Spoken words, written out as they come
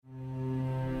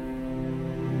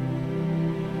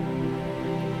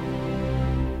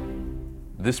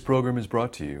This program is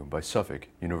brought to you by Suffolk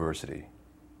University.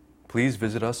 Please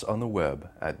visit us on the web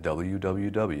at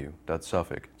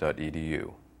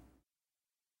www.suffolk.edu.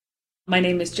 My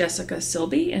name is Jessica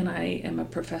Silby, and I am a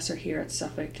professor here at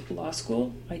Suffolk Law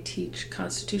School. I teach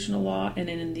constitutional law and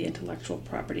in the intellectual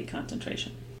property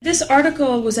concentration. This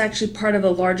article was actually part of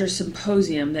a larger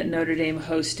symposium that Notre Dame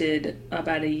hosted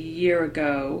about a year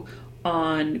ago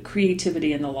on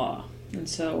creativity in the law. And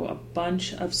so a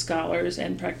bunch of scholars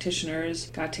and practitioners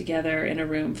got together in a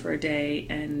room for a day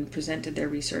and presented their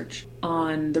research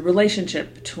on the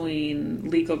relationship between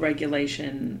legal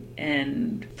regulation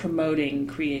and promoting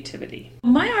creativity.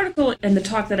 My article and the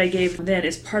talk that I gave then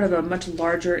is part of a much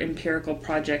larger empirical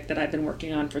project that I've been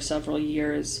working on for several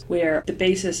years, where the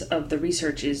basis of the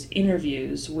research is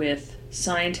interviews with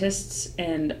scientists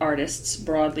and artists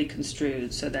broadly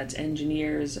construed. So that's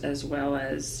engineers as well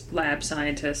as lab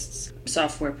scientists,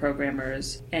 software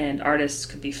programmers, and artists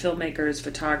could be filmmakers,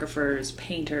 photographers,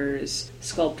 painters,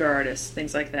 sculptor artists,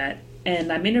 things like that.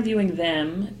 And I'm interviewing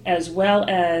them as well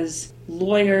as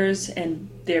lawyers and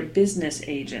their business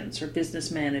agents or business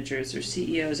managers or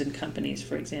CEOs in companies,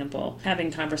 for example,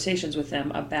 having conversations with them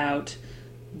about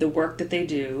the work that they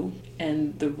do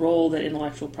and the role that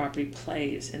intellectual property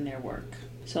plays in their work.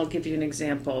 So I'll give you an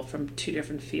example from two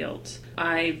different fields.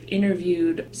 I've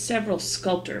interviewed several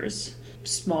sculptors,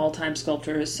 small-time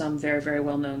sculptors, some very, very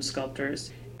well-known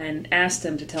sculptors, and asked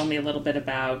them to tell me a little bit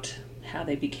about how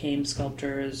they became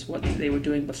sculptors, what they were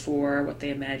doing before, what they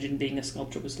imagined being a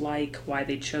sculptor was like, why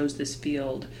they chose this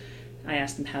field. I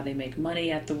asked them how they make money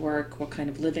at the work, what kind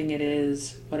of living it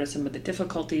is, what are some of the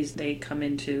difficulties they come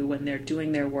into when they're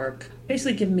doing their work.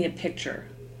 Basically give me a picture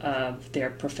of their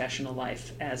professional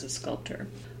life as a sculptor.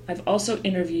 I've also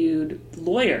interviewed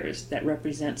lawyers that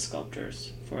represent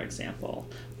sculptors, for example,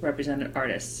 represented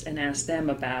artists, and asked them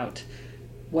about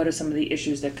what are some of the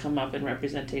issues that come up in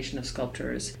representation of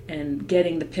sculptors, and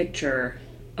getting the picture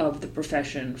of the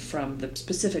profession from the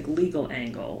specific legal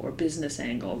angle or business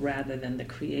angle rather than the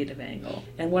creative angle.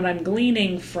 And what I'm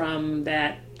gleaning from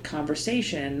that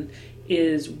conversation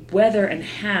is whether and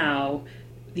how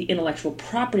the intellectual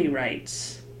property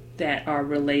rights that are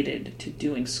related to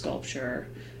doing sculpture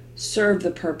serve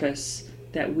the purpose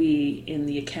that we in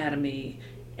the academy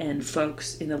and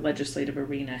folks in the legislative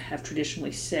arena have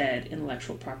traditionally said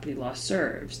intellectual property law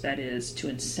serves, that is, to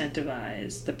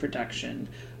incentivize the production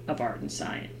of art and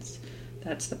science.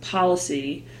 That's the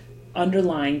policy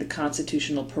underlying the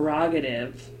constitutional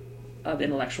prerogative of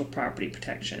intellectual property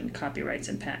protection, copyrights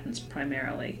and patents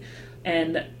primarily.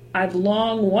 And I've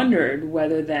long wondered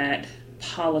whether that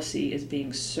policy is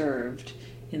being served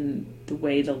in the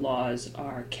way the laws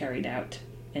are carried out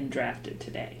and drafted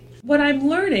today. What I'm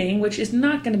learning, which is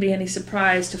not going to be any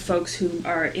surprise to folks who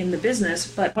are in the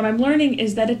business, but what I'm learning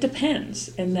is that it depends,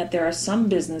 and that there are some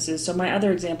businesses. So my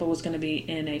other example was going to be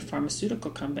in a pharmaceutical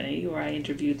company where I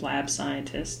interviewed lab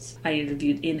scientists, I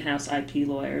interviewed in-house IP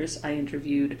lawyers, I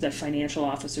interviewed the financial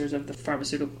officers of the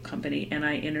pharmaceutical company, and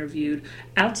I interviewed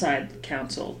outside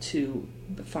counsel to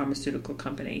the pharmaceutical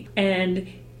company. And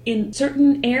in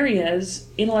certain areas,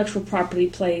 intellectual property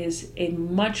plays a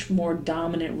much more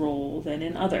dominant role than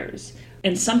in others.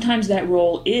 And sometimes that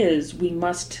role is we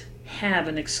must have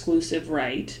an exclusive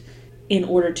right in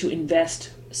order to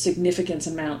invest a significant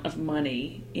amount of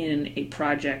money in a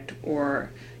project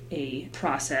or a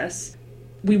process.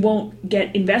 We won't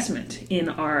get investment in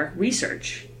our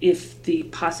research if the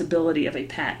possibility of a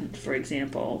patent, for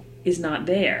example, is not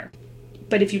there.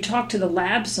 But if you talk to the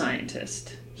lab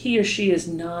scientist, he or she is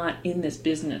not in this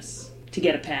business to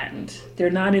get a patent. They're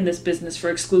not in this business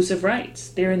for exclusive rights.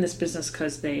 They're in this business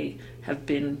because they have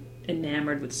been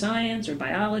enamored with science or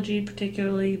biology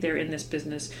particularly. They're in this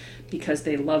business because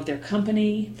they love their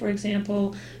company, for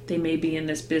example. They may be in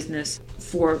this business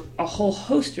for a whole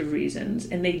host of reasons,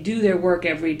 and they do their work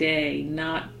every day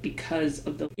not because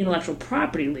of the intellectual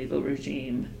property legal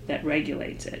regime that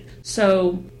regulates it.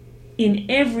 So in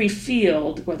every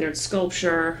field, whether it's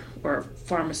sculpture or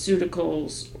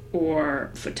pharmaceuticals or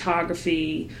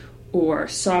photography or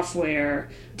software,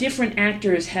 different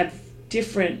actors have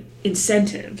different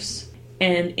incentives.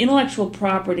 And intellectual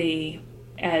property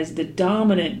as the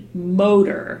dominant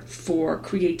motor for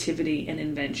creativity and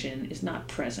invention is not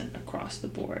present across the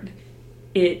board.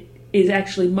 It is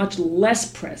actually much less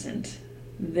present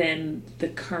than the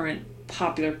current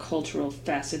popular cultural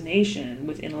fascination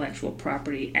with intellectual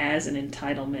property as an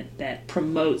entitlement that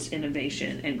promotes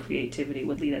innovation and creativity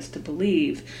would lead us to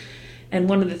believe. And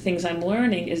one of the things I'm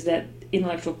learning is that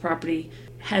intellectual property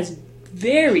has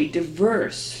very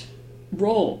diverse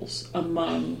roles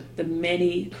among the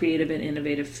many creative and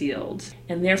innovative fields.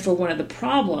 And therefore, one of the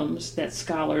problems that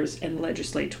scholars and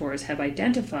legislators have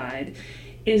identified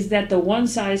is that the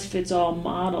one-size-fits-all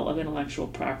model of intellectual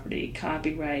property,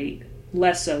 copyright,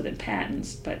 less so than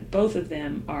patents, but both of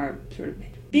them are sort of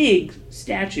big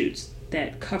statutes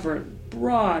that cover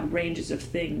broad ranges of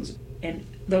things, and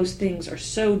those things are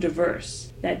so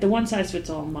diverse that the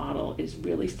one-size-fits-all model is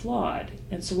really flawed.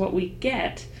 And so what we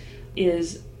get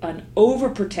is an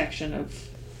overprotection of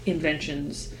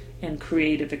inventions and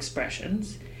creative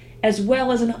expressions, as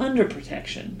well as an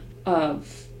underprotection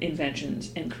of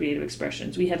inventions and creative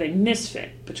expressions. We have a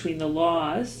misfit between the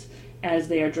laws as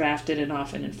they are drafted and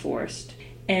often enforced,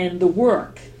 and the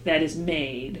work that is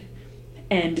made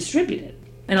and distributed.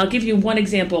 And I'll give you one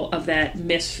example of that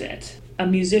misfit. A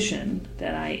musician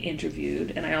that I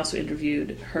interviewed, and I also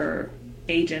interviewed her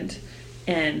agent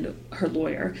and her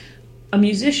lawyer. A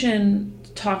musician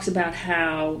talks about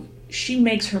how she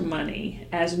makes her money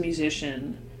as a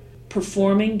musician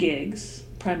performing gigs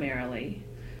primarily,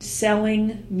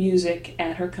 selling music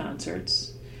at her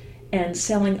concerts, and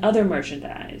selling other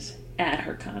merchandise at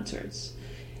her concerts.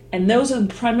 And those are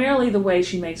primarily the way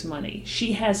she makes money.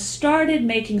 She has started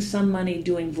making some money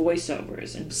doing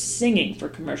voiceovers and singing for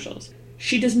commercials.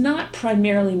 She does not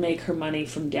primarily make her money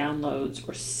from downloads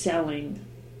or selling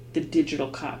the digital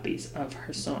copies of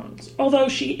her songs, although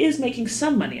she is making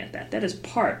some money at that. That is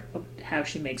part of how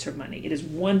she makes her money. It is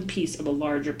one piece of a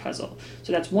larger puzzle.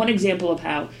 So that's one example of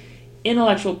how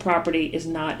intellectual property is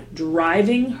not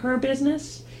driving her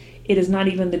business. It is not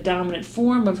even the dominant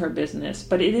form of her business,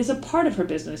 but it is a part of her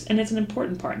business, and it's an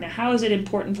important part. Now, how is it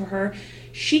important for her?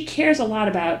 She cares a lot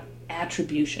about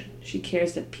attribution. She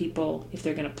cares that people, if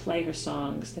they're going to play her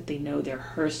songs, that they know they're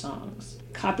her songs.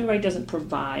 Copyright doesn't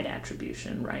provide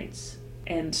attribution rights.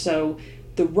 And so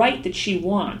the right that she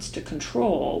wants to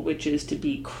control, which is to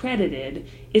be credited,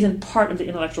 isn't part of the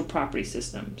intellectual property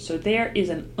system. So there is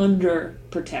an under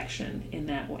protection in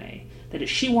that way. That is,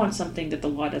 she wants something that the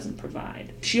law doesn't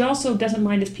provide. She also doesn't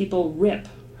mind if people rip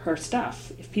her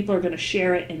stuff. If people are going to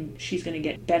share it and she's going to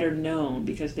get better known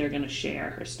because they're going to share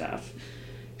her stuff,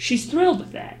 she's thrilled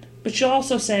with that. But she'll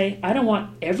also say, I don't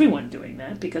want everyone doing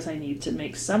that because I need to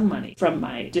make some money from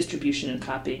my distribution and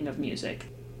copying of music.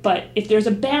 But if there's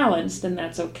a balance, then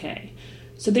that's okay.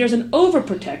 So there's an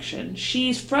overprotection.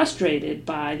 She's frustrated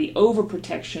by the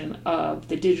overprotection of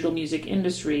the digital music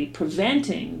industry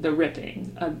preventing the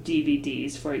ripping of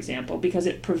DVDs, for example, because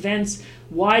it prevents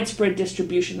widespread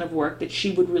distribution of work that she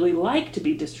would really like to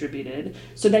be distributed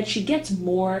so that she gets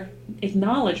more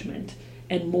acknowledgement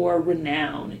and more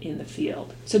renown in the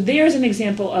field. So there's an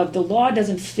example of the law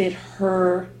doesn't fit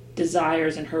her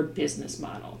desires and her business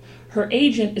model. Her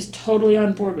agent is totally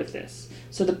on board with this.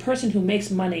 So the person who makes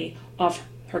money off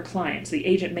her clients, the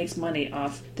agent makes money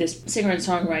off this singer and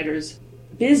songwriter's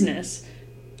business,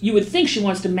 you would think she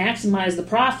wants to maximize the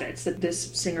profits that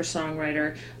this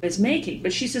singer-songwriter is making.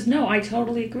 But she says, no, I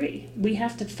totally agree. We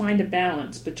have to find a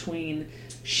balance between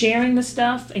sharing the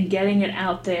stuff and getting it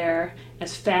out there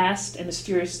as fast and as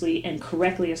furiously and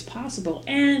correctly as possible,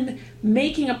 and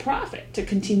making a profit to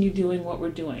continue doing what we're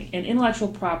doing. And intellectual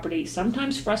property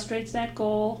sometimes frustrates that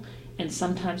goal and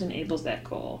sometimes enables that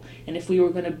goal. And if we were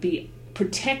going to be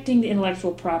protecting the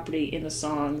intellectual property in the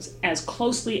songs as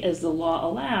closely as the law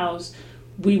allows,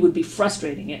 we would be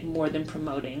frustrating it more than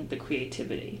promoting the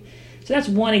creativity. So that's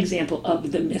one example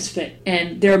of the misfit.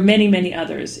 And there are many, many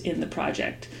others in the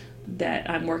project that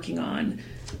I'm working on.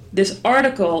 This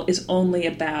article is only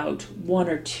about one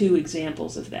or two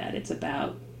examples of that. It's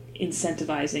about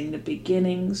incentivizing the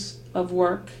beginnings of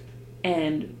work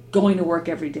and going to work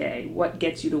every day. What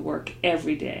gets you to work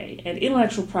every day? And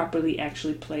intellectual property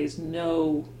actually plays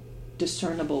no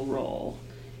discernible role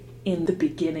in the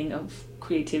beginning of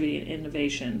creativity and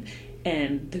innovation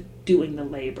and doing the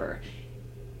labor.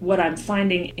 What I'm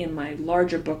finding in my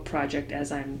larger book project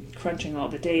as I'm crunching all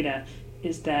the data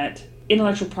is that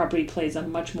intellectual property plays a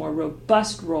much more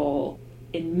robust role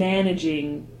in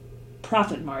managing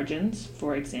profit margins,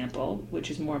 for example, which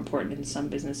is more important in some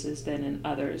businesses than in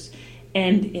others,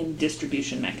 and in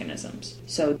distribution mechanisms.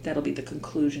 So that'll be the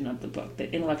conclusion of the book,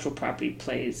 that intellectual property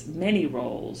plays many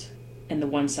roles and the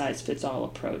one-size-fits-all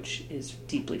approach is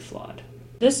deeply flawed.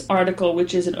 This article,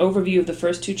 which is an overview of the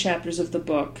first two chapters of the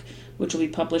book, which will be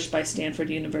published by Stanford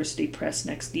University Press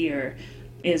next year,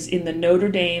 is in the Notre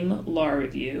Dame Law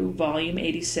Review, Volume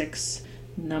 86,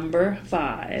 Number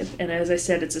 5. And as I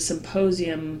said, it's a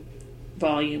symposium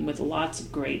volume with lots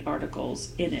of great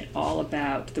articles in it, all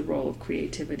about the role of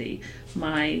creativity.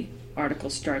 My article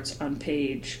starts on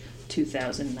page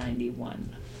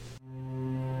 2091.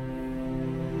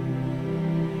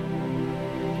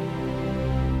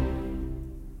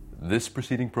 This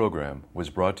preceding program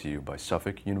was brought to you by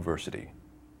Suffolk University.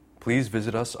 Please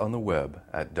visit us on the web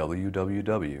at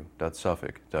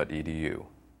www.suffolk.edu.